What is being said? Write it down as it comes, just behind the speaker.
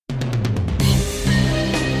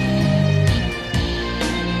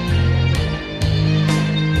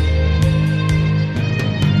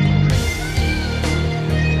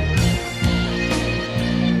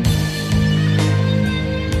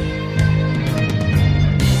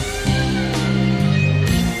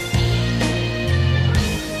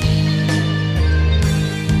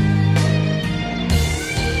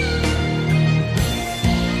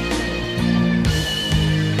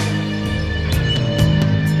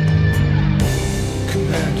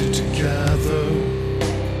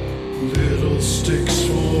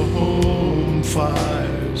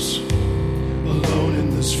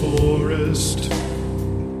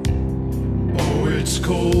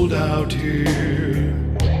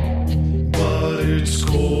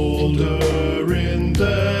colder in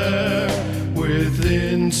there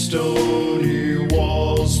within stony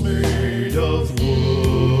walls made of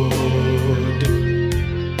wood.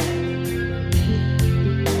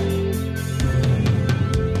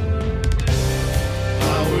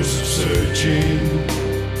 Hours of searching,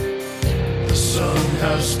 the sun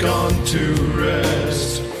has gone to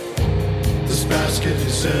rest. This basket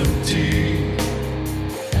is empty,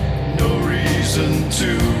 no reason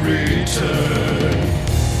to return,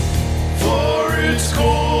 for it's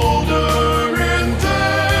colder in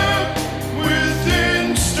there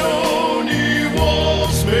within stony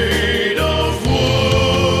walls made of wood.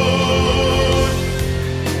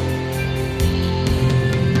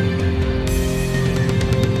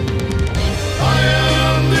 I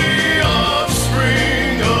am the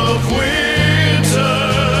offspring of winter.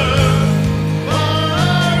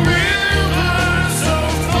 My rivers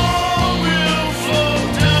of fall will flow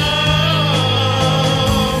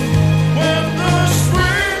down when the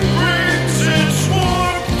spring brings its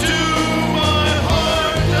warmth to my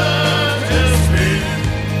heart that has been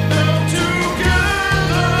held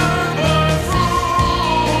together by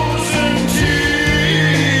frozen tears.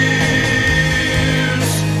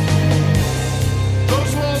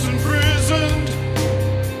 Those walls imprisoned,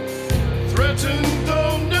 threatened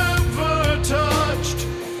though never touched,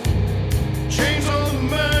 chains on the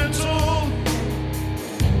mantle,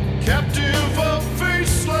 captive of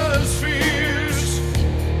faceless fears.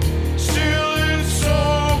 Still it's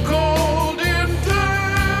so cold in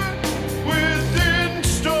there within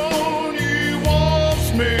stony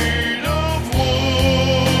walls made of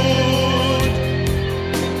wood.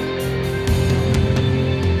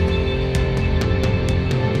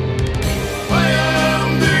 I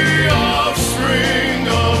am the offspring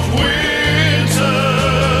of winter.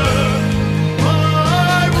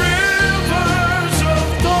 My rivers of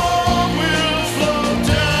thaw will flow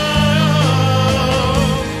down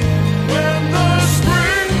when the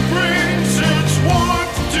spring brings its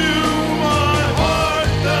warmth to my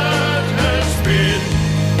heart that has been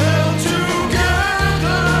held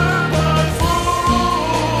together by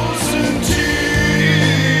frozen tears.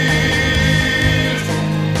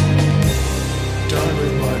 Done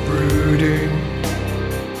with my brooding,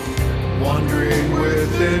 wandering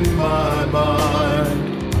within my mind,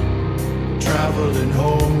 traveling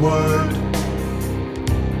homeward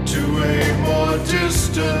to a more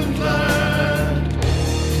distant land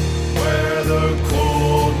where the